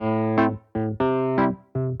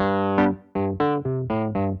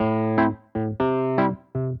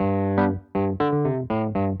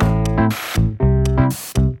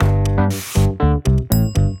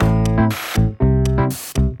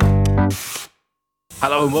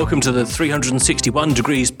Hello and welcome to the 361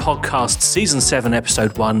 Degrees Podcast, Season 7,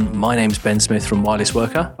 Episode 1. My name's Ben Smith from Wireless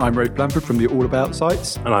Worker. I'm Rafe Blanford from the All About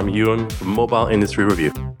sites. And I'm Ewan from Mobile Industry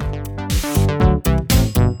Review.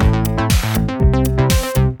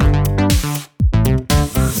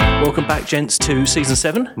 Welcome back, gents, to Season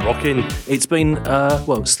 7. Rocking. It's been,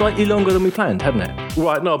 slightly longer than we planned, hasn't it?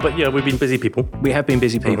 Right, no, but yeah, we've been busy people. We have been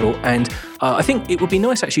busy people, and I think it would be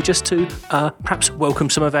nice, actually, just to perhaps welcome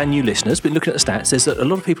some of our new listeners. Been looking at the stats, there's a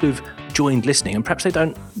lot of people who've joined listening, and perhaps they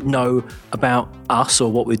don't know about us or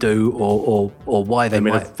what we do or why they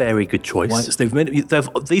made might... a very good choice.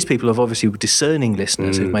 These people have obviously discerning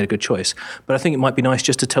listeners who've made a good choice, but I think it might be nice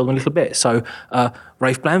just to tell them a little bit. So,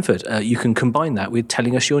 Rafe Blanford, you can combine that with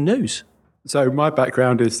telling us your news. So my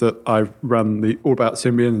background is that I've run the All About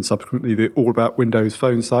Symbian and subsequently the All About Windows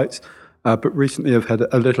phone sites. But recently I've had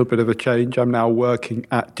a little bit of a change. I'm now working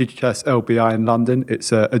at Digitas LBI in London.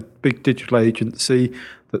 It's a big digital agency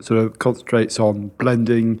that sort of concentrates on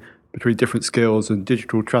blending between different skills and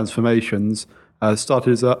digital transformations.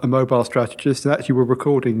 Started as a mobile strategist, and actually we're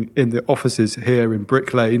recording in the offices here in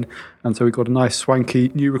Brick Lane, and so we've got a nice swanky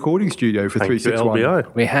new recording studio for 361.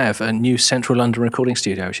 LBI. We have a new central London recording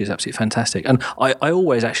studio, which is absolutely fantastic. And I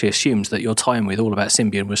always actually assumed that your time with All About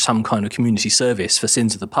Symbian was some kind of community service for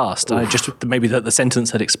sins of the past. Maybe that the sentence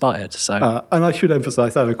had expired. So, and I should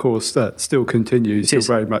emphasise that, of course, still continues. Still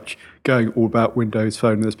very much going all about Windows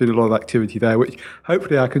Phone. There's been a lot of activity there, which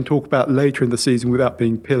hopefully I can talk about later in the season without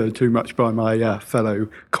being pillared too much by my fellow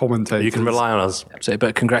commentators. You can rely on us. Absolutely.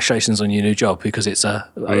 But congratulations on your new job, because it's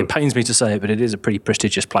it pains me to say it, but it is a pretty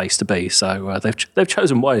prestigious place to be. So they've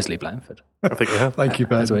chosen wisely, Blanford. I think they have. Thank you,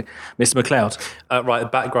 Ben. Mr. McLeod. Right, the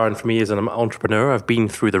background for me is I'm an entrepreneur. I've been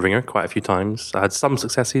through the ringer quite a few times. I had some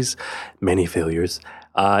successes, many failures.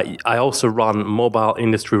 I also run Mobile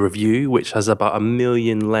Industry Review, which has about 1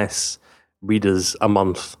 million less readers a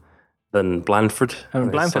month than Blanford.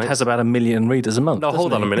 And Blanford has about 1 million readers a month. No,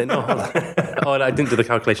 hold on a minute. No, hold on. I didn't do the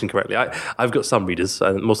calculation correctly. I've got some readers,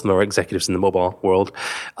 and most of them are executives in the mobile world.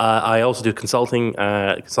 I also do consulting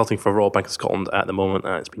for Royal Bank of Scotland at the moment.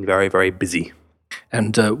 It's been very, very busy.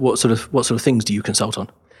 And what sort of things do you consult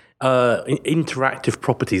on? Interactive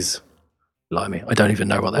properties. Blimey, I don't even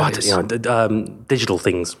know what that is. Digital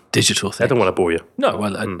things. Digital things. I don't want to bore you. No,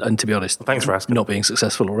 well, and to be honest, thanks for asking. Not being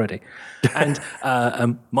successful already. And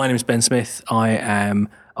my name is Ben Smith.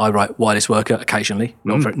 I write Wireless Worker occasionally,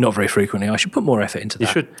 not very frequently. I should put more effort into that.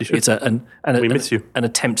 You should. It's we miss you. An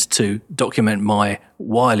attempt to document my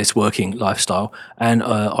wireless working lifestyle, and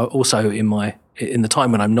also in the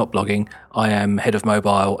time when I'm not blogging, I am head of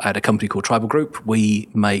mobile at a company called Tribal Group. We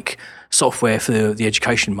make software for the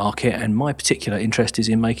education market, and my particular interest is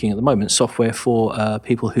in making, at the moment, software for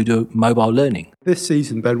people who do mobile learning. This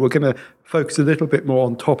season, Ben, we're going to focus a little bit more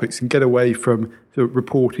on topics and get away from sort of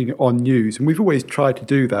reporting on news. And we've always tried to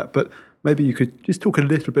do that, but maybe you could just talk a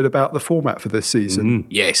little bit about the format for this season.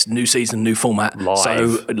 Yes, new season, new format.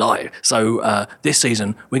 Live. So this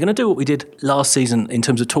season, we're going to do what we did last season in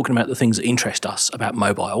terms of talking about the things that interest us about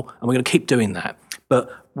mobile, and we're going to keep doing that.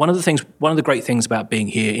 But one of the great things about being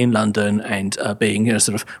here in London and being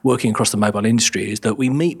sort of working across the mobile industry is that we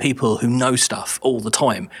meet people who know stuff all the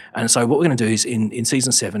time. And so what we're going to do is in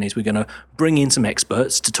season 7 is we're going to bring in some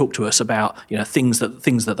experts to talk to us about things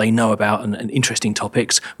that they know about and interesting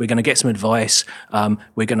topics. We're going to get some advice.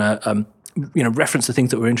 We're going to reference the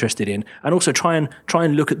things that we're interested in, and also try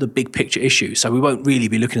and look at the big picture issues. So we won't really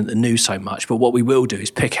be looking at the news so much, but what we will do is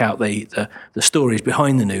pick out the stories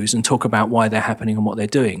behind the news and talk about why they're happening and what they're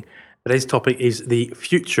doing. Today's topic is the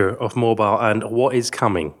future of mobile and what is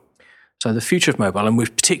coming. So the future of mobile, and we're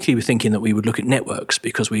particularly thinking that we would look at networks,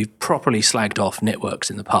 because we've properly slagged off networks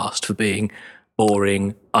in the past for being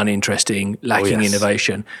boring, uninteresting, lacking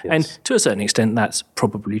innovation. Yes. And to a certain extent, that's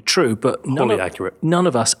probably true, but none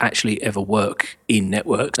of us actually ever work in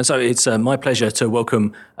networks. And so it's my pleasure to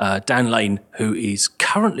welcome Dan Lane, who is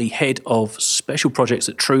currently head of special projects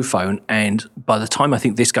at TruePhone. And by the time I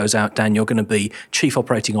think this goes out, Dan, you're going to be Chief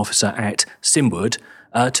Operating Officer at Simwood,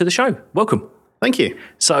 to the show. Welcome. Thank you.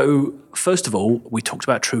 So, first of all, we talked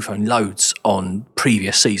about TruePhone loads on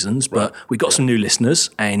previous seasons, but we got some new listeners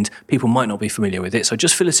and people might not be familiar with it. So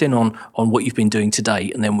just fill us in on what you've been doing today,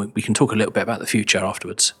 and then we can talk a little bit about the future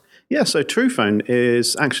afterwards. Yeah, so TruePhone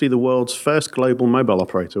is actually the world's first global mobile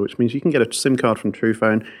operator, which means you can get a SIM card from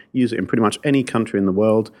TruePhone, use it in pretty much any country in the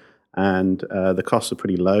world, and the costs are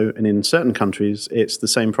pretty low. And in certain countries, it's the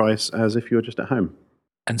same price as if you were just at home.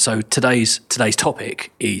 And so today's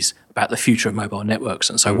topic is about the future of mobile networks.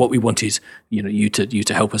 And so what we wanted you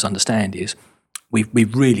to help us understand is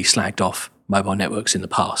we've really slagged off mobile networks in the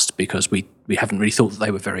past because we haven't really thought that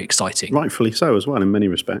they were very exciting. Rightfully so as well, in many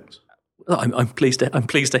respects. I'm pleased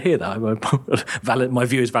to hear that. My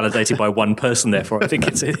view is validated by one person, therefore I think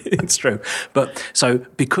it's true. But so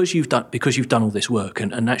because you've done all this work,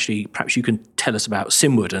 and actually perhaps you can tell us about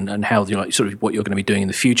Simwood and how sort of what you're going to be doing in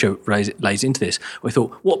the future lays into this. We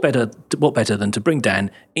thought what better than to bring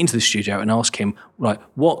Dan into the studio and ask him, right,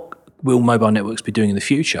 what will mobile networks be doing in the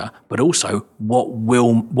future, but also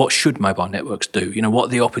what should mobile networks do? What are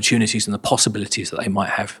the opportunities and the possibilities that they might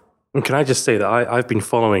have? And can I just say that I've been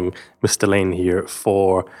following Mr. Lane here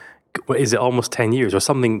for, is it almost 10 years or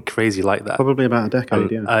something crazy like that? Probably about a decade,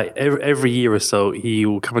 yeah. Every year or so, he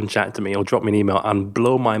will come and chat to me, he'll drop me an email and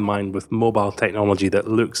blow my mind with mobile technology that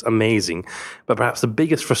looks amazing. But perhaps the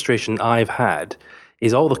biggest frustration I've had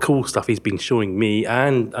is all the cool stuff he's been showing me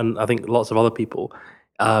and I think lots of other people.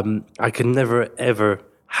 I can never, ever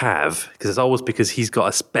have, because he's got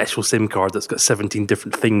a special SIM card that's got 17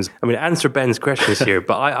 different things. I mean, answer Ben's questions here,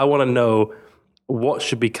 but I want to know what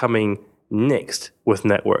should be coming next with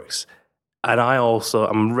networks. And I also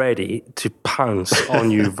am ready to pounce on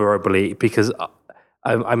you verbally because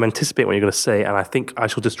I'm anticipating what you're going to say, and I think I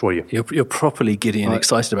shall destroy you. You're properly giddy and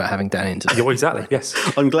excited about having Dan in today. Exactly, yes.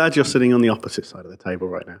 I'm glad you're sitting on the opposite side of the table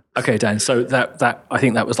right now. Okay, Dan. So that I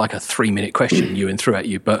think that was like a 3-minute question Ewan threw at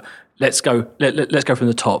you, but let's go from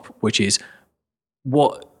the top, which is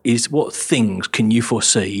what things can you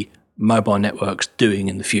foresee mobile networks doing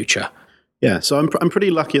in the future? Yeah, so I'm pretty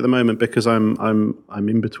lucky at the moment because I'm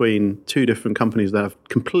in between two different companies that have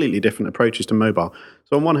completely different approaches to mobile.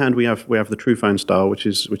 So on one hand, we have the TruePhone style, which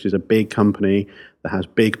is a big company that has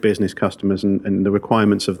big business customers, and the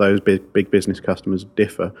requirements of those big business customers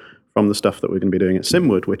differ from the stuff that we're going to be doing at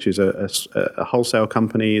Simwood, which is a wholesale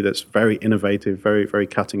company that's very innovative, very very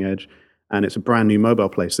cutting edge, and it's a brand new mobile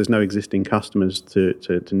place. There's no existing customers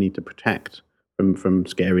to need to protect from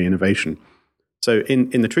scary innovation. So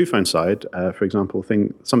in the TruePhone side, for example,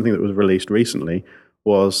 something that was released recently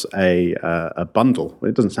was a bundle.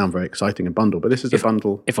 It doesn't sound very exciting, a bundle, but this is a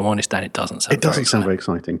bundle. If I'm honest, Dan, it doesn't sound. It doesn't sound very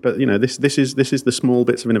exciting, but this is the small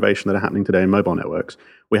bits of innovation that are happening today in mobile networks.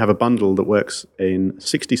 We have a bundle that works in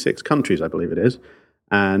 66 countries, I believe it is,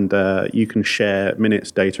 and you can share minutes,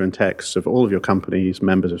 data, and texts of all of your company's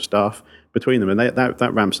members of staff between them, and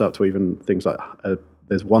that ramps up to even things like.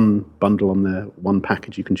 There's one bundle on there, one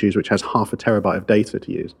package you can choose, which has 0.5 terabyte of data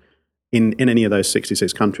to use in any of those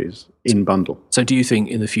 66 countries in bundle. So do you think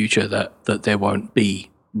in the future that there won't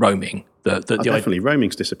be roaming? Definitely,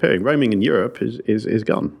 roaming's disappearing. Roaming in Europe is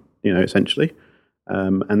gone, essentially.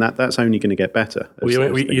 And that's only going to get better.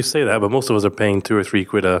 You say that, but most of us are paying 2 or 3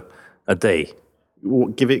 quid a day. Well,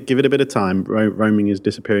 give it a bit of time. Roaming is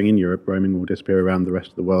disappearing in Europe. Roaming will disappear around the rest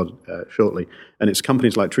of the world shortly. And it's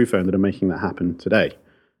companies like TruePhone that are making that happen today.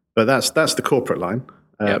 But that's the corporate line.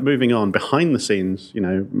 Moving on, behind the scenes,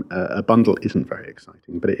 a bundle isn't very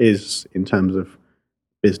exciting, but it is in terms of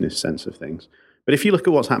business sense of things. But if you look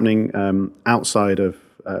at what's happening outside of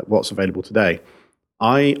what's available today,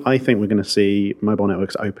 I think we're going to see mobile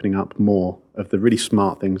networks opening up more of the really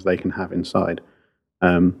smart things they can have inside.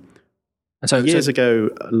 Years ago,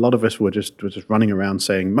 a lot of us were just running around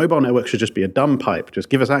saying mobile networks should just be a dumb pipe. Just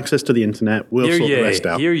give us access to the internet. We'll sort the rest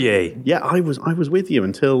out. Yeah, I was with you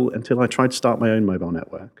until I tried to start my own mobile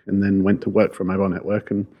network, and then went to work for a mobile network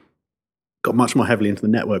and got much more heavily into the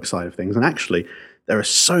network side of things. And actually, there are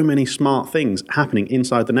so many smart things happening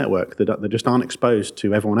inside the network that just aren't exposed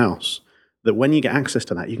to everyone else. That when you get access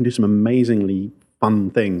to that, you can do some amazingly fun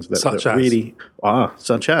things. Such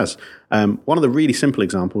as one of the really simple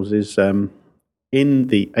examples is in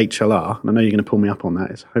the HLR, and I know you're going to pull me up on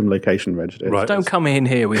that, it's home location register. Right. Don't come in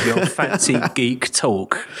here with your fancy geek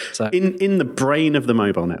talk. So in the brain of the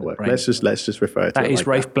mobile network, let's just refer to it. That is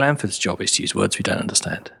Rafe Blanford's job, is to use words we don't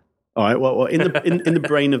understand. All right. Well, in the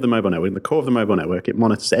brain of the mobile network, in the core of the mobile network, it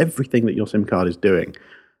monitors everything that your SIM card is doing.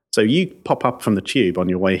 So you pop up from the tube on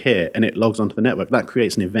your way here, and it logs onto the network. That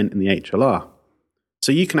creates an event in the HLR.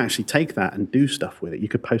 So you can actually take that and do stuff with it. You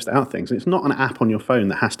could post out things. And it's not an app on your phone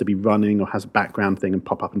that has to be running or has a background thing and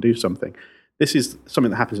pop up and do something. This is something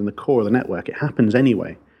that happens in the core of the network. It happens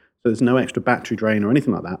anyway. So there's no extra battery drain or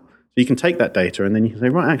anything like that. So you can take that data and then you can say,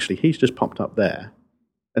 right, actually, he's just popped up there,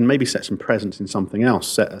 and maybe set some presence in something else,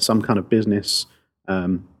 set some kind of business.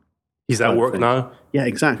 He's at work now? Yeah,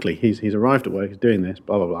 exactly. He's arrived at work, he's doing this,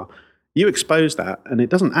 blah, blah, blah. You expose that, and it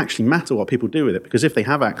doesn't actually matter what people do with it, because if they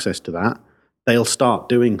have access to that, they'll start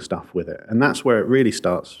doing stuff with it. And that's where it really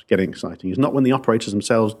starts getting exciting. It's not when the operators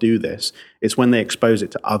themselves do this, it's when they expose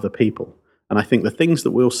it to other people. And I think the things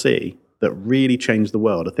that we'll see that really change the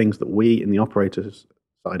world are things that we in the operators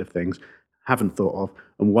side of things haven't thought of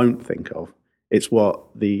and won't think of. It's what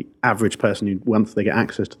the average person who, once they get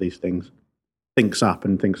access to these things, thinks up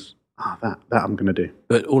and thinks, that I'm going to do.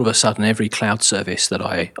 But all of a sudden, every cloud service that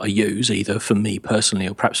I use, either for me personally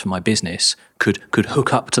or perhaps for my business, could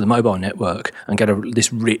hook up to the mobile network and get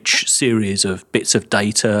this rich series of bits of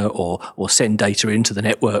data or send data into the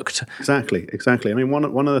network. Exactly. I mean,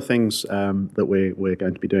 one of the things that we're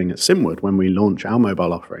going to be doing at Simwood when we launch our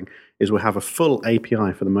mobile offering is we'll have a full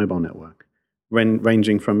API for the mobile network,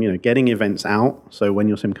 ranging from getting events out. So when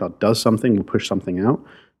your SIM card does something, we'll push something out,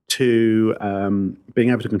 to being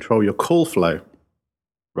able to control your call flow.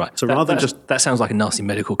 Right. So that sounds like a nasty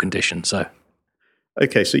medical condition. So,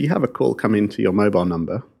 okay, so you have a call come into your mobile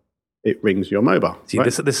number, it rings your mobile. See, right?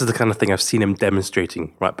 this is the kind of thing I've seen him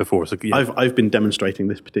demonstrating right before. So yeah. I've been demonstrating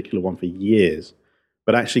this particular one for years,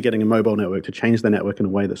 but actually getting a mobile network to change the network in a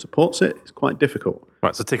way that supports it is quite difficult.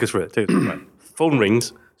 Right. So take us through it. Right. Phone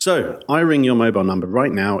rings. So I ring your mobile number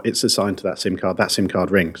right now. It's assigned to that SIM card. That SIM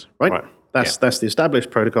card rings. Right. That's the established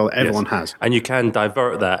protocol that everyone has. And you can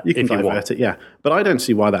divert that if you want. You can divert it, yeah. But I don't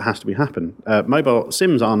see why that has to be happen. Mobile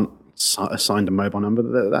SIMs aren't assigned a mobile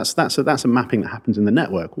number. That's a mapping that happens in the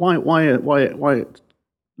network. Why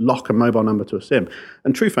lock a mobile number to a SIM?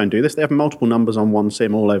 And TruePhone do this. They have multiple numbers on one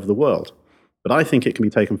SIM all over the world. But I think it can be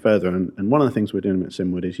taken further. And one of the things we're doing at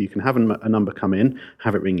Simwood is you can have a number come in,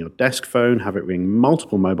 have it ring your desk phone, have it ring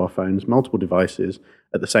multiple mobile phones, multiple devices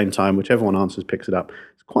at the same time, whichever one answers picks it up.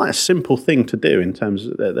 It's quite a simple thing to do in terms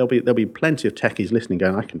of there'll be plenty of techies listening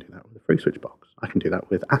going, I can do that with a free switch box. I can do that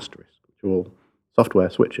with Asterisk, which are all software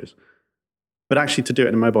switches. But actually to do it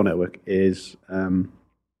in a mobile network is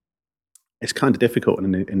it's kind of difficult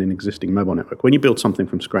in an existing mobile network. When you build something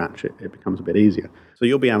from scratch, it becomes a bit easier. So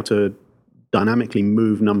you'll be able to dynamically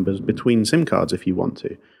move numbers between SIM cards if you want to.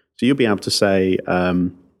 So you'll be able to say,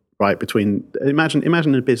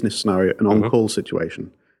 imagine a business scenario, an on-call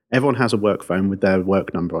situation. Everyone has a work phone with their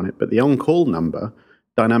work number on it, but the on-call number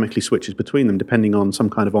dynamically switches between them depending on some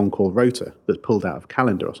kind of on-call rotor that's pulled out of a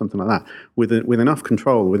calendar or something like that. With enough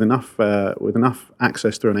control, with enough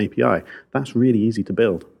access through an API, that's really easy to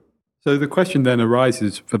build. So the question then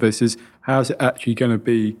arises for this is, how is it actually going to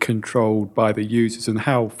be controlled by the users, and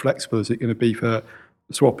how flexible is it going to be for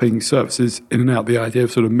swapping services in and out? The idea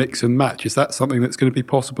of sort of mix and match, is that something that's going to be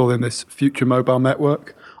possible in this future mobile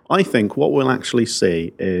network? I think what we'll actually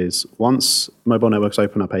see is once mobile networks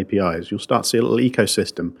open up APIs, you'll start to see a little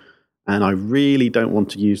ecosystem. And I really don't want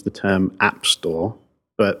to use the term app store,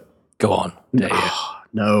 but... Go on.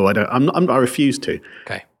 No, I don't. I refuse to.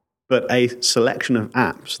 Okay. But a selection of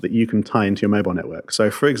apps that you can tie into your mobile network. So,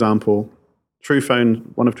 for example,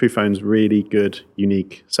 TruePhone, one of TruePhone's really good,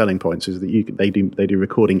 unique selling points is that they do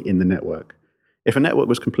recording in the network. If a network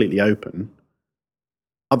was completely open,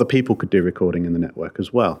 other people could do recording in the network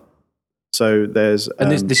as well. So there's... And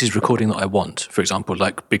this is recording that I want, for example,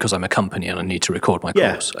 like because I'm a company and I need to record my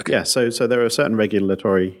calls. Okay. Yeah, so there are certain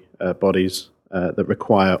regulatory bodies that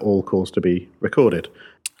require all calls to be recorded.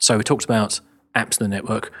 So we talked about apps in the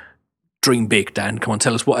network. Dream big, Dan. Come on,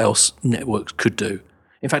 tell us what else networks could do.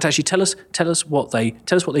 In fact, actually, tell us what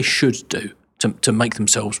they should do to make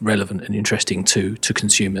themselves relevant and interesting to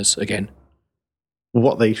consumers again.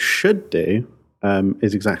 What they should do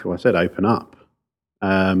is exactly what I said: open up.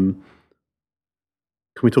 Can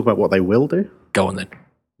we talk about what they will do? Go on then.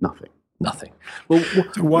 Nothing. Well,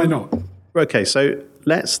 why not? Okay, so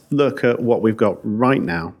let's look at what we've got right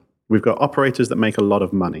now. We've got operators that make a lot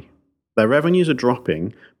of money. Their revenues are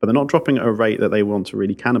dropping, but they're not dropping at a rate that they want to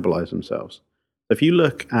really cannibalize themselves. If you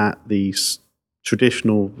look at these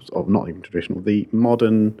traditional, or not even traditional, the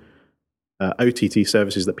modern OTT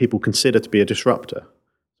services that people consider to be a disruptor.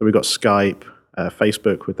 So we've got Skype,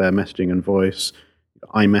 Facebook with their messaging and voice,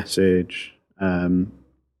 iMessage,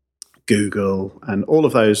 Google, and all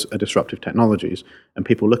of those are disruptive technologies. And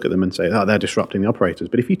people look at them and say, oh, they're disrupting the operators.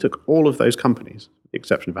 But if you took all of those companies, with the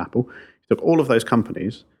exception of Apple, you took all of those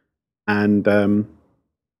companies and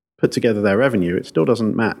put together their revenue, it still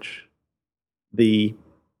doesn't match the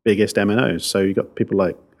biggest MNOs. So you've got people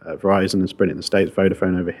like Verizon and Sprint in the States,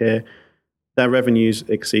 Vodafone over here. Their revenues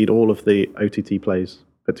exceed all of the OTT plays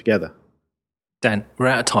put together. Dan, we're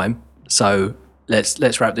out of time, so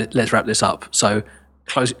let's wrap this up. So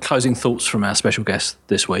closing thoughts from our special guest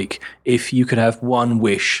this week. If you could have one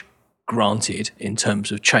wish granted in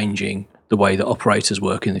terms of changing the way that operators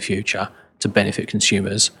work in the future to benefit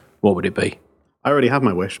consumers, what would it be? I already have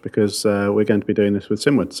my wish because we're going to be doing this with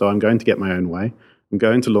Simwood. So I'm going to get my own way. I'm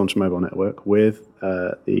going to launch a mobile network with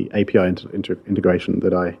the API integration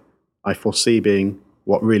that I foresee being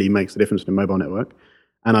what really makes the difference in a mobile network.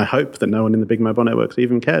 And I hope that no one in the big mobile networks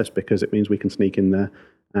even cares, because it means we can sneak in there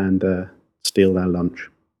and steal their lunch.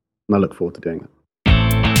 And I look forward to doing that.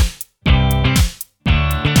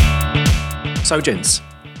 So, gents,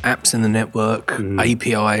 apps in the network,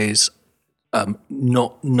 APIs,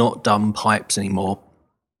 not dumb pipes anymore.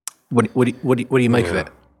 What do you make of it?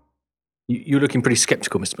 You're looking pretty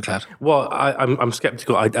skeptical, Mr. McLeod. Well, I'm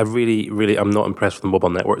skeptical. I really am not impressed with the mobile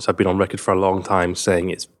networks. I've been on record for a long time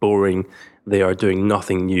saying it's boring. They are doing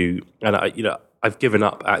nothing new, and I've given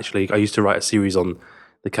up. Actually, I used to write a series on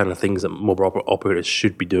the kind of things that mobile operators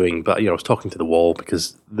should be doing, but I was talking to the wall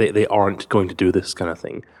because they aren't going to do this kind of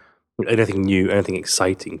thing, anything new, anything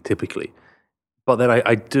exciting, typically. But then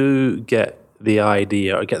I do get the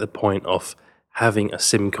idea, I get the point of having a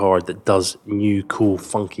SIM card that does new, cool,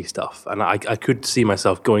 funky stuff. And I could see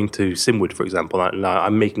myself going to Simwood, for example. Now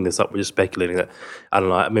I'm making this up, we're just speculating that, I don't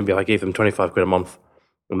know, maybe if I gave them 25 quid a month,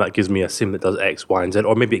 and that gives me a SIM that does X, Y, and Z,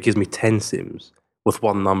 or maybe it gives me 10 SIMs with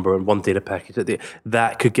one number and one data package.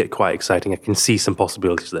 That could get quite exciting. I can see some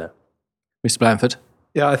possibilities there. Mr. Blanford?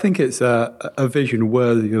 Yeah, I think it's a vision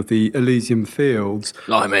worthy of the Elysium Fields.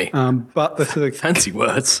 Blimey. But the sort of Fancy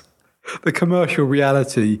words. The commercial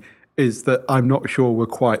reality is that I'm not sure we're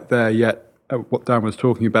quite there yet, what Dan was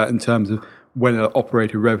talking about in terms of when an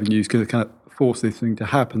operator revenue is going to kind of force this thing to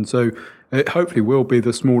happen. So it hopefully will be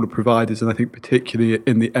the smaller providers, and I think particularly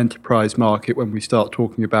in the enterprise market when we start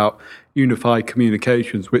talking about unified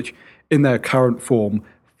communications, which in their current form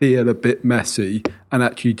feel a bit messy and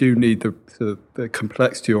actually do need the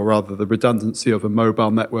complexity, or rather the redundancy of a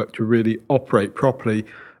mobile network to really operate properly.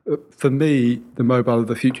 For me, the mobile of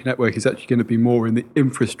the future network is actually going to be more in the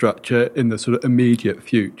infrastructure in the sort of immediate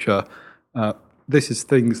future. This is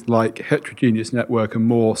things like heterogeneous network and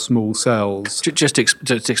more small cells. Just to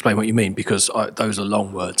explain what you mean, because those are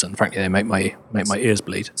long words, and frankly, they make my ears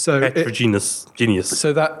bleed. So heterogeneous, genius.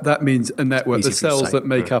 So that means a network, the cells that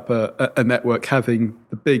make up a network having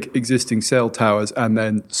the big existing cell towers and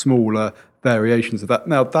then smaller variations of that.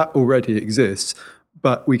 Now, that already exists,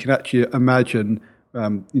 but we can actually imagine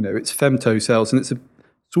it's femtocells, and it's a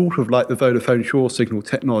sort of like the Vodafone shore signal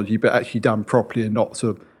technology, but actually done properly and not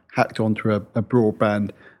sort of hacked onto a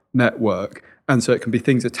broadband network. And so it can be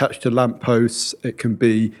things attached to lampposts, it can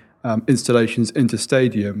be installations into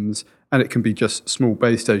stadiums, and it can be just small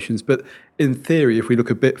base stations. But in theory, if we look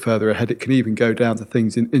a bit further ahead, it can even go down to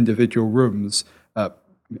things in individual rooms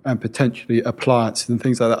and potentially appliances and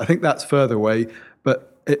things like that. I think that's further away,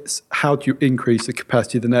 but it's how do you increase the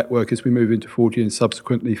capacity of the network as we move into 4G and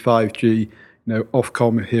subsequently 5G.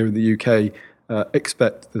 Ofcom here in the UK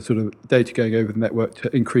expect the sort of data going over the network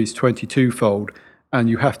to increase 22-fold, and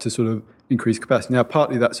you have to sort of increase capacity. Now,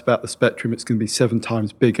 partly that's about the spectrum. It's going to be 7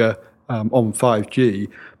 times bigger on 5G,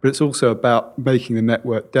 but it's also about making the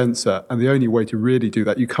network denser. And the only way to really do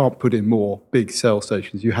that, you can't put in more big cell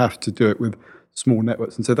stations. You have to do it with small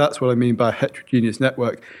networks. And so that's what I mean by a heterogeneous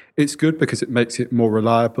network. It's good because it makes it more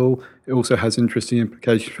reliable. It also has interesting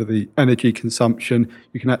implications for the energy consumption.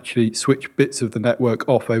 You can actually switch bits of the network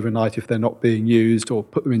off overnight if they're not being used, or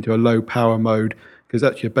put them into a low power mode, because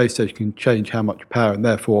actually a base station can change how much power and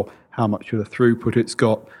therefore how much of the throughput it's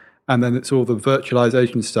got. And then it's all the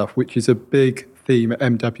virtualization stuff, which is a big theme at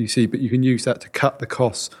MWC, but you can use that to cut the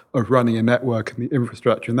costs of running a network and the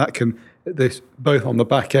infrastructure. And that can, this both on the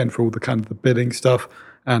back end for all the kind of the billing stuff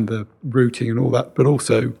and the routing and all that, but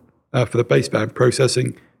also for the baseband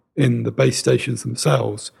processing in the base stations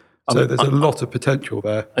themselves. So there's a lot of potential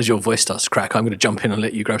there. As your voice starts to crack, I'm going to jump in and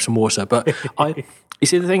let you grab some water. But you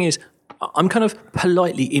see, the thing is, I'm kind of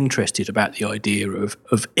politely interested about the idea of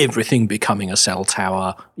everything becoming a cell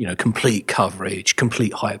tower, complete coverage,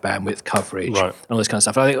 complete high bandwidth coverage, right, and all this kind of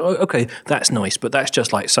stuff. And I think, okay, that's nice, but that's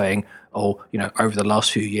just like saying, over the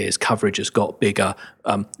last few years, coverage has got bigger,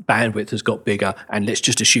 bandwidth has got bigger, and let's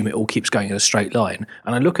just assume it all keeps going in a straight line.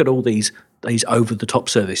 And I look at all these over-the-top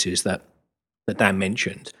services that Dan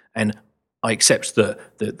mentioned, and I accept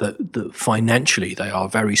that financially they are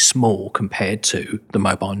very small compared to the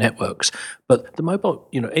mobile networks. But the mobile,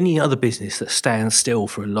 any other business that stands still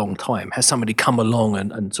for a long time has somebody come along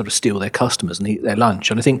and sort of steal their customers and eat their lunch.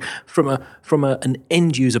 And I think from an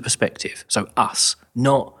end user perspective, so us,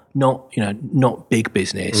 not big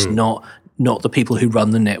business, not the people who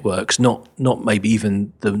run the networks, not maybe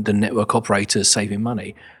even the network operators saving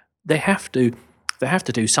money, they have to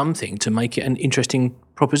do something to make it an interesting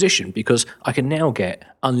proposition, because I can now get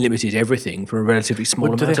unlimited everything for a relatively small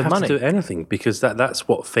amount of money. Do they have to do anything? Because that's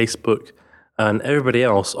what Facebook and everybody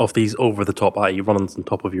else of these over-the-top, i.e. running on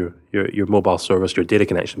top of your mobile service, your data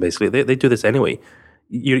connection, basically, they do this anyway.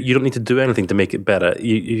 You don't need to do anything to make it better.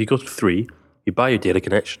 You go to 3, you buy your data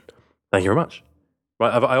connection. Thank you very much.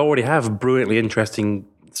 Right? I already have brilliantly interesting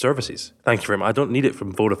services. Thank you very much. I don't need it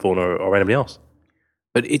from Vodafone or anybody else.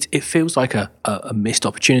 But it feels like a missed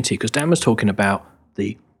opportunity, because Dan was talking about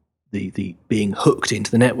the being hooked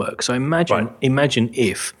into the network. So imagine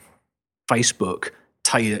if Facebook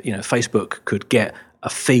Facebook could get a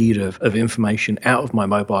feed of information out of my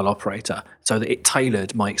mobile operator so that it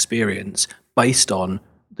tailored my experience based on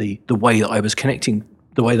the way that I was connecting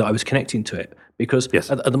to it. Because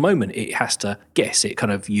at the moment it has to guess. It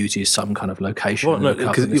kind of uses some kind of location and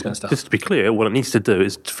this kind of stuff. Just to be clear, what it needs to do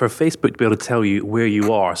is for Facebook to be able to tell you where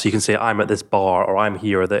you are. So you can say, I'm at this bar, or I'm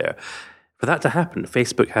here or there. For that to happen,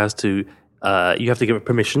 Facebook has to you have to give it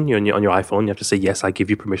permission. You're on your iPhone. You have to say, yes, I give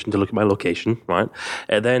you permission to look at my location, right?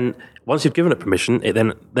 And then once you've given it permission, it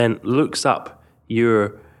then looks up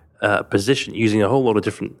your position using a whole lot of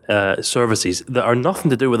different services that are nothing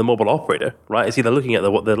to do with the mobile operator, right? It's either looking at the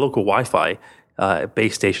local Wi-Fi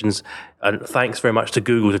base stations, and thanks very much to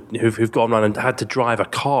Google who've gone around and had to drive a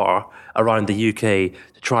car around the UK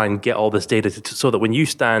to try and get all this data so that when you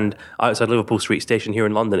stand outside Liverpool Street Station here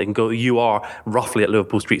in London, it can go, you are roughly at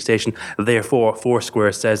Liverpool Street Station, therefore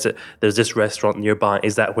Foursquare says that there's this restaurant nearby,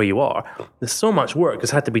 is that where you are? There's so much work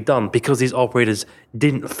that's had to be done because these operators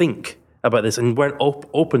didn't think about this and weren't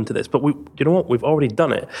open to this. But you know what? We've already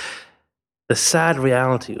done it. The sad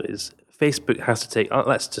reality is Facebook has to take,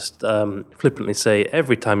 let's just flippantly say,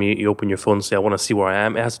 every time you open your phone and say, I want to see where I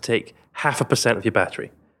am, it has to take 0.5% of your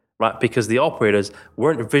battery, right? Because the operators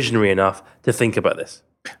weren't visionary enough to think about this.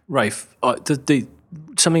 Rafe,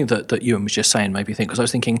 something that Ewan was just saying made me think, because I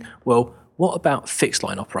was thinking, well, what about fixed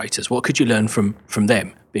line operators? What could you learn from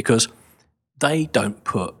them? Because they don't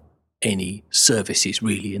put any services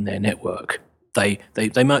really in their network. They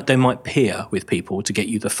might peer with people to get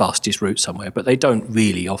you the fastest route somewhere, but they don't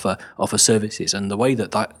really offer services. And the way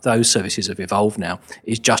that those services have evolved now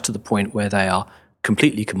is just to the point where they are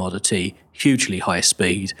completely commodity, hugely high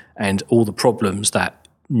speed, and all the problems that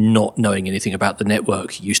not knowing anything about the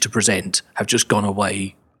network used to present have just gone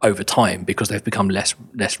away over time because they've become less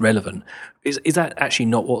relevant. Is that actually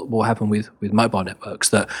not what will happen with mobile networks?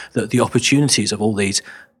 That the opportunities of all these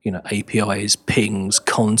APIs, pings,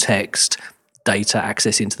 context, data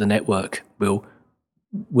access into the network will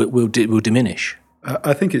diminish.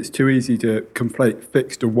 I think it's too easy to conflate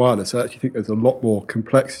fixed and wireless. I actually think there's a lot more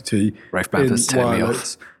complexity Rafe in Bradford's turning me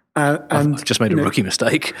off. And I've just made a rookie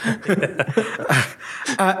mistake.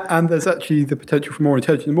 And there's actually the potential for more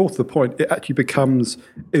intelligence. And more to the point, it actually becomes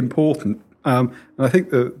important. And I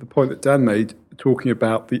think the point that Dan made, talking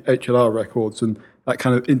about the HLR records and that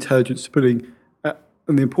kind of intelligence putting,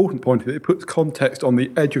 and the important point of it puts context on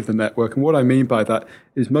the edge of the network. And what I mean by that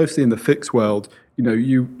is mostly in the fixed world,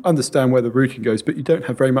 you understand where the routing goes, but you don't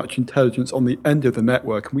have very much intelligence on the end of the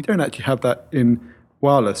network. And we don't actually have that in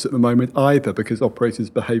wireless at the moment either, because operators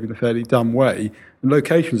behave in a fairly dumb way. And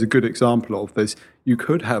location is a good example of this. You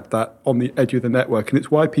could have that on the edge of the network. And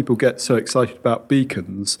it's why people get so excited about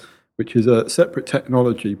beacons, which is a separate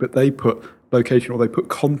technology, but they put location, or they put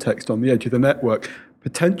context on the edge of the network.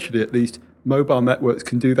 Potentially, at least, mobile networks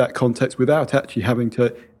can do that context without actually having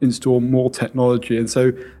to install more technology. And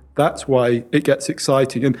so that's why it gets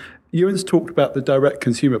exciting. And Ewan's talked about the direct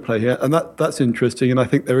consumer play here, and that's interesting, and I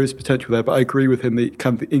think there is potential there, but I agree with him, the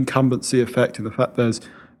kind of the incumbency effect and the fact there's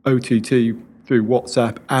OTT through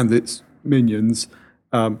WhatsApp and its minions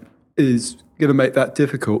is going to make that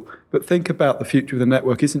difficult. But think about the future of the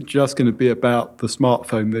network isn't just going to be about the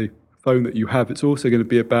smartphone, the phone that you have. It's also going to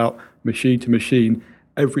be about machine to machine.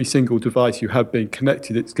 Every single device you have being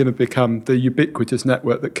connected, it's going to become the ubiquitous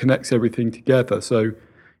network that connects everything together. So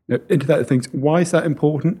Internet of Things, why is that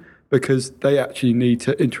important? Because they actually need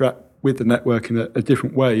to interact with the network in a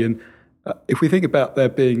different way. And if we think about there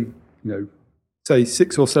being, say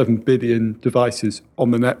 6 or 7 billion devices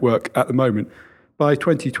on the network at the moment, by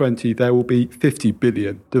 2020 there will be 50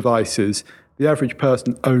 billion devices. The average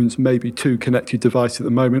person owns maybe 2 connected devices at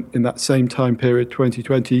the moment. In that same time period,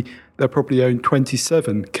 2020, they'll probably own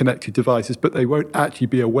 27 connected devices, but they won't actually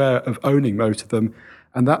be aware of owning most of them.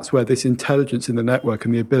 And that's where this intelligence in the network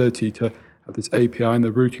and the ability to have this API and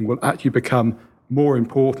the routing will actually become more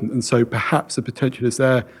important. And so perhaps the potential is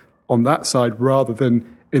there on that side rather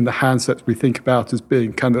than in the handsets we think about as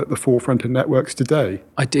being kind of at the forefront of networks today.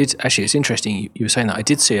 I did, actually, it's interesting you were saying that. I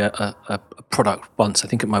did see a product once, I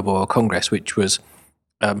think at Mobile World Congress, which was,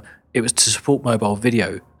 it was to support mobile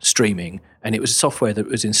video streaming, and it was software that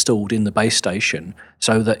was installed in the base station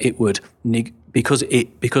so that it would, because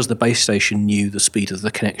the base station knew the speed of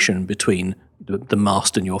the connection between the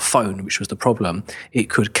mast and your phone, which was the problem, it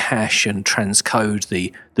could cache and transcode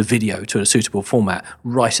the video to a suitable format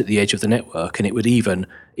right at the edge of the network, and it would even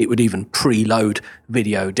preload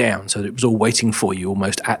video down, so that it was all waiting for you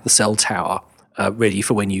almost at the cell tower ready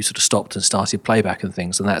for when you sort of stopped and started playback and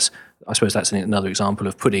things. And I suppose that's another example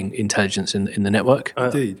of putting intelligence in the network.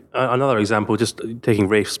 Indeed. Another example, just taking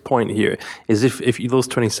Rafe's point here, is if those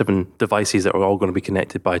 27 devices that are all going to be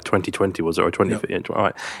connected by 2020, was it, or 2050? All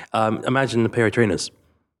right. Imagine a pair of trainers,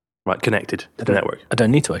 right, connected to the network. I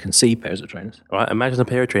don't need to. I can see pairs of trainers. All right. Imagine a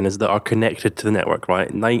pair of trainers that are connected to the network,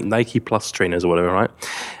 right? Nike Plus trainers or whatever, right?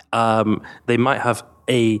 They might have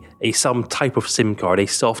some type of SIM card, a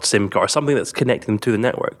soft SIM card, something that's connecting them to the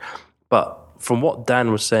network. But from what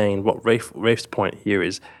Dan was saying, what Rafe's point here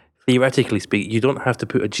is, theoretically speaking, you don't have to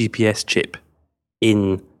put a GPS chip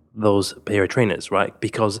in those pair of trainers, right?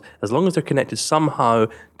 Because as long as they're connected somehow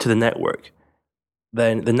to the network,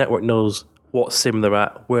 then the network knows what SIM they're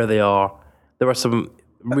at, where they are. There are some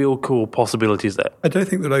real cool possibilities there. I don't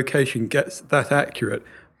think the location gets that accurate.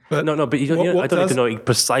 But no, but you don't, I don't need to know it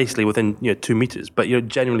precisely within 2 meters, but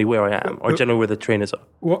generally where I am, or generally where the trainers are.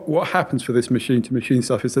 What happens for this machine-to-machine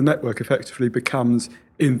stuff is the network effectively becomes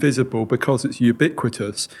invisible because it's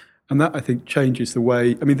ubiquitous, and that, I think, changes the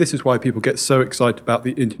way... I mean, this is why people get so excited about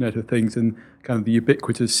the Internet of Things and kind of the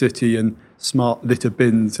ubiquitous city and smart litter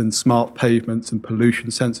bins and smart pavements and pollution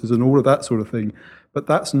sensors and all of that sort of thing. But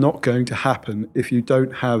that's not going to happen if you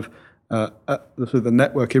don't have... the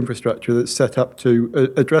network infrastructure that's set up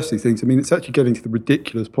to address these things. I mean, it's actually getting to the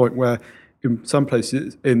ridiculous point where in some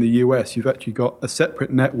places in the US, you've actually got a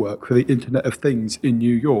separate network for the Internet of Things in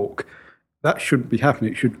New York. That shouldn't be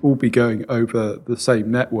happening. It should all be going over the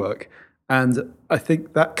same network. And I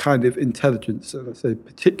think that kind of intelligence, let's say,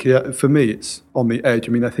 particularly for me, it's on the edge.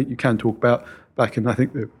 I mean, I think you can talk about back in, I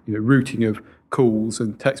think, the routing of calls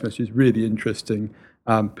and text messages is really interesting.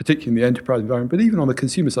 Particularly in the enterprise environment, but even on the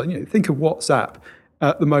consumer side, think of WhatsApp.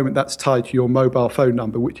 At the moment, that's tied to your mobile phone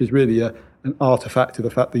number, which is really an artifact of the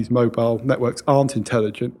fact these mobile networks aren't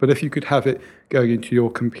intelligent. But if you could have it going into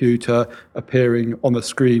your computer, appearing on the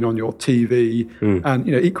screen on your TV, and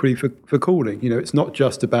equally for calling, it's not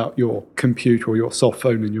just about your computer or your soft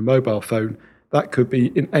phone and your mobile phone. That could be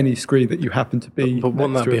in any screen that you happen to be. But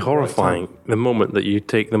wouldn't that be horrifying the moment that you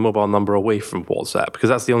take the mobile number away from WhatsApp? Because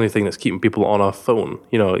that's the only thing that's keeping people on a phone,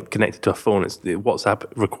 connected to a phone. WhatsApp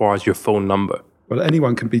requires your phone number. Well,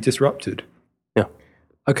 anyone can be disrupted. Yeah.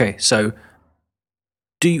 Okay, so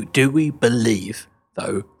do we believe,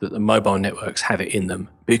 though, that the mobile networks have it in them?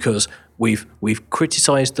 Because we've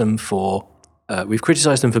criticised them for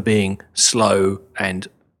being slow and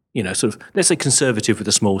sort of, let's say, conservative with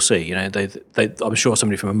a small c. I'm sure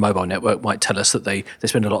somebody from a mobile network might tell us that they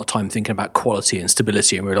spend a lot of time thinking about quality and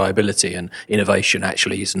stability and reliability, and innovation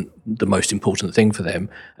actually isn't the most important thing for them.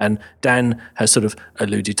 And Dan has sort of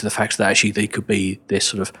alluded to the fact that actually they could be this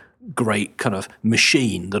sort of great kind of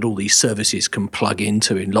machine that all these services can plug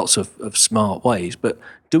into in lots of smart ways. But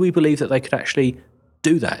do we believe that they could actually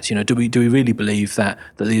do that? Do we really believe that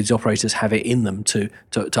these operators have it in them to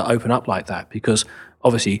open up like that? Because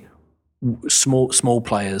obviously, small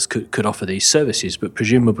players could offer these services, but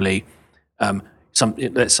presumably,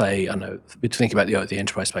 let's say, I don't know, think about the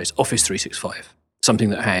enterprise space, Office 365, something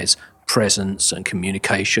that has presence and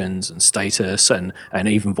communications and status and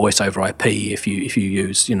even voice over IP if you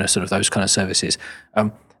use sort of those kind of services.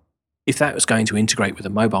 If that was going to integrate with a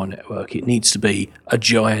mobile network, it needs to be a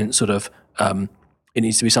giant sort of it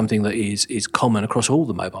needs to be something that is common across all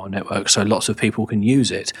the mobile networks, so lots of people can use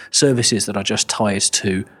it. Services that are just tied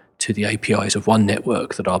to the APIs of one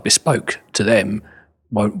network that are bespoke to them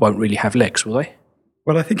won't really have legs, will they?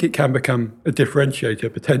 Well, I think it can become a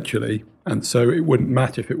differentiator potentially, and so it wouldn't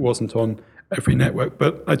matter if it wasn't on every network.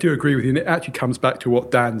 But I do agree with you, and it actually comes back to what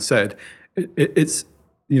Dan said. It's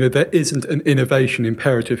there isn't an innovation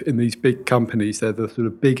imperative in these big companies. They're the sort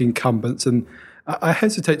of big incumbents, and I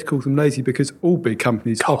hesitate to call them lazy because all big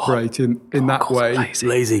companies operate in that way.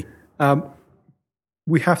 Lazy.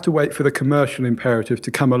 We have to wait for the commercial imperative to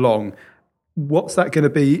come along. What's that going to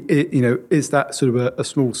be? Is that sort of a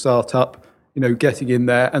small startup, getting in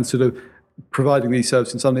there and sort of providing these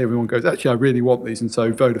services, and suddenly everyone goes, actually, I really want these, and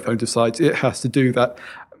so Vodafone decides it has to do that.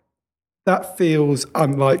 That feels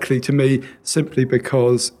unlikely to me simply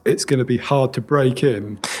because it's going to be hard to break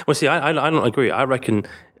in. Well, see, I don't agree. I reckon,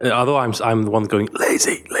 although I'm the one going,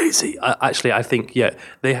 lazy, I think,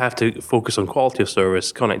 they have to focus on quality of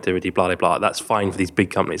service, connectivity, blah, blah, blah. That's fine for these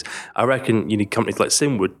big companies. I reckon you need companies like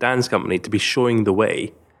Simwood, Dan's company, to be showing the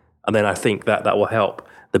way. And then I think that will help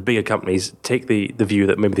the bigger companies take the view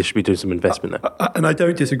that maybe they should be doing some investment there. And I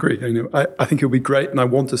don't disagree. I think it would be great, and I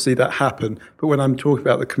want to see that happen. But when I'm talking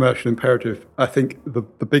about the commercial imperative, I think the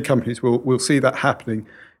big companies will see that happening.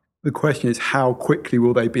 The question is, how quickly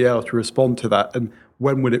will they be able to respond to that, and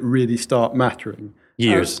when will it really start mattering?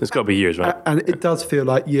 Years. It's got to be years, right? And it does feel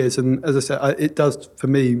like years. And as I said, it does, for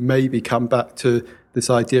me, maybe come back to this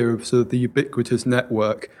idea of sort of the ubiquitous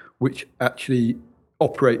network, which actually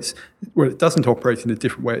operates, well, it doesn't operate in a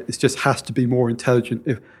different way. It just has to be more intelligent.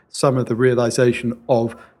 If some of the realization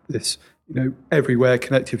of this, everywhere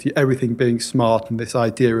connectivity, everything being smart, and this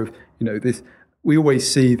idea of, this, we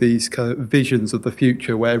always see these kind of visions of the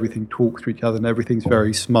future where everything talks to each other and everything's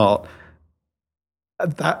very smart.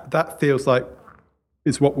 That feels like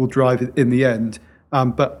is what will drive it in the end.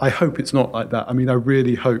 But I hope it's not like that. I mean, I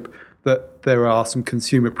really hope that there are some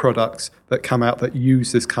consumer products that come out that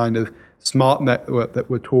use this kind of smart network that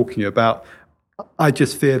we're talking about. I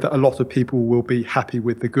just fear that a lot of people will be happy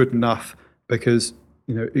with the good enough because,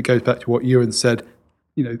 it goes back to what Ewan said,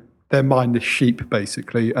 they're mindless sheep,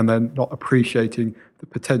 basically, and they're not appreciating the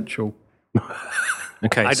potential.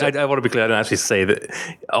 Okay, I want to be clear. I don't actually say that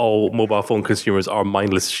all mobile phone consumers are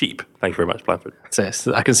mindless sheep. Thank you very much, Blanford. Yes,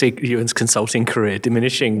 I can see Ewan's consulting career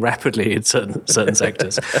diminishing rapidly in certain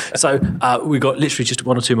sectors. So we've got literally just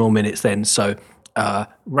 1 or 2 more minutes then. So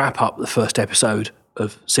wrap up the first episode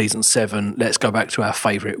of season 7. Let's go back to our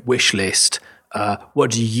favourite wish list.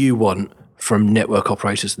 What do you want from network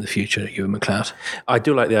operators in the future, Ewan McLeod? I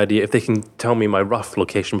do like the idea if they can tell me my rough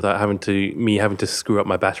location without having to screw up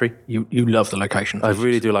my battery. You love the location. I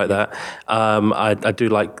really do like that. I do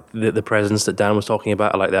like the presence that Dan was talking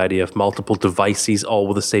about. I like the idea of multiple devices, all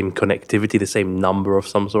with the same connectivity, the same number of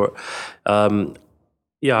some sort.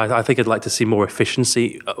 I think I'd like to see more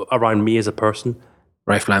efficiency around me as a person.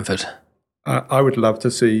 Rafe Blanford. I would love to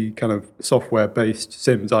see kind of software-based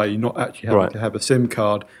SIMs, i.e. not actually having to have a SIM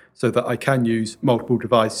card, so that I can use multiple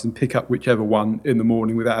devices and pick up whichever one in the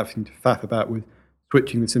morning without having to faff about with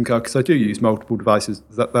switching the SIM card, because I do use multiple devices.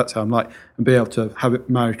 That's how I'm like, and be able to have it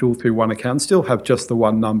managed all through one account, still have just the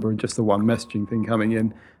one number and just the one messaging thing coming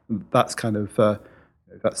in. That's kind of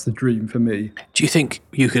that's the dream for me. Do you think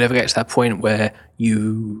you could ever get to that point where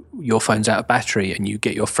your phone's out of battery and you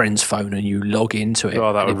get your friend's phone and you log into it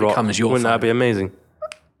that and would it becomes your Wouldn't phone? that be amazing?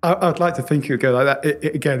 I'd like to think it would go like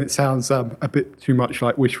that. Again, it sounds a bit too much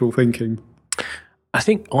like wishful thinking. I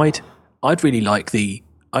think I'd really like the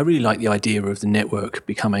idea of the network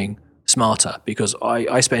becoming smarter, because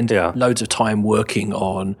I spend loads of time working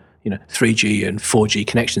on 3G and 4G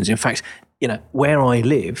connections. In fact, where I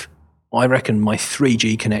live, I reckon my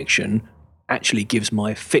 3G connection actually gives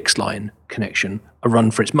my fixed line connection a run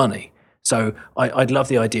for its money. So I'd love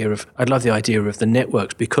the idea of the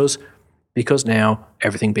networks because now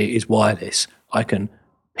everything is wireless.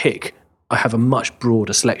 I have a much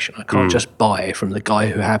broader selection. I can't just buy from the guy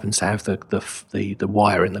who happens to have the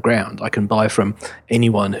wire in the ground. I can buy from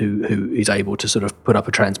anyone who is able to sort of put up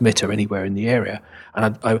a transmitter anywhere in the area.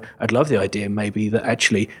 And I'd love the idea maybe that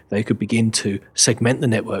actually they could begin to segment the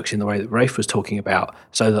networks in the way that Rafe was talking about,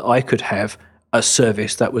 so that I could have a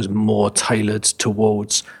service that was more tailored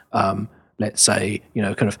towards, let's say,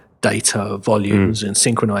 kind of data volumes and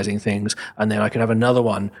synchronizing things, and then I could have another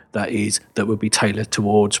one that would be tailored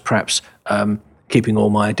towards perhaps keeping all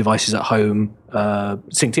my devices at home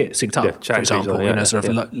synced up, for example, sort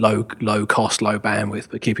of low cost, low bandwidth,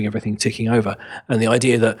 but keeping everything ticking over. And the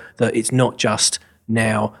idea that it's not just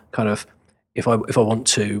now kind of if I want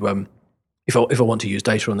to use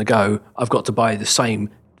data on the go, I've got to buy the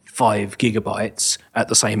same 5 gigabytes at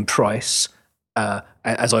the same price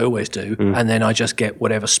as I always do, and then I just get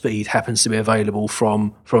whatever speed happens to be available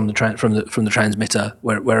from the transmitter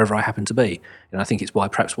wherever I happen to be. And I think it's why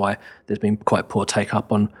there's been quite poor take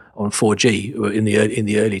up on 4G in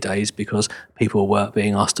the early days, because people were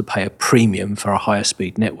being asked to pay a premium for a higher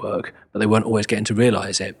speed network, but they weren't always getting to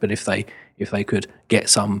realise it. But if they could get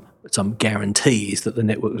some guarantees that the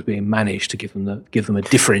network was being managed to give them a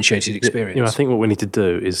differentiated experience. I think what we need to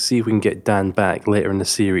do is see if we can get Dan back later in the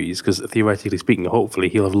series, because theoretically speaking, hopefully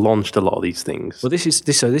he'll have launched a lot of these things. Well, this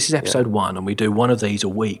is episode 1, and we do one of these a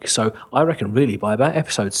week. So I reckon really by about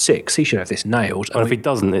episode 6, he should have this nailed. And if he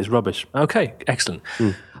doesn't, it's rubbish. Okay, excellent.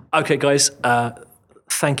 Okay, guys.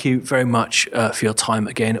 Thank you very much for your time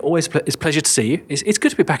again. Always it's a pleasure to see you. It's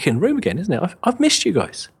good to be back in the room again, isn't it? I've missed you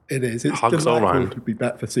guys. It is. It's Hugs all delightful round. to be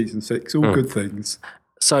back for season 6. All good things.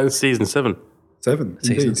 So Season 7. 7.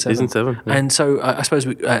 Season 7. Season 7. Yeah. And so I suppose,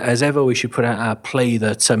 as ever, we should put out our plea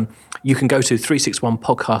that you can go to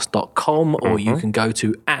 361podcast.com or you can go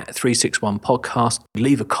to @361podcast,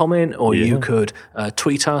 leave a comment, or you could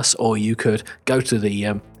tweet us, or you could go to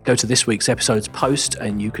this week's episode's post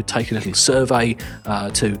and you could take a little survey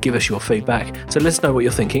to give us your feedback. So let us know what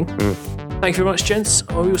you're thinking. Thank you very much, gents.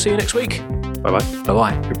 We will see you next week. Bye-bye.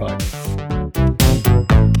 Bye-bye. Goodbye.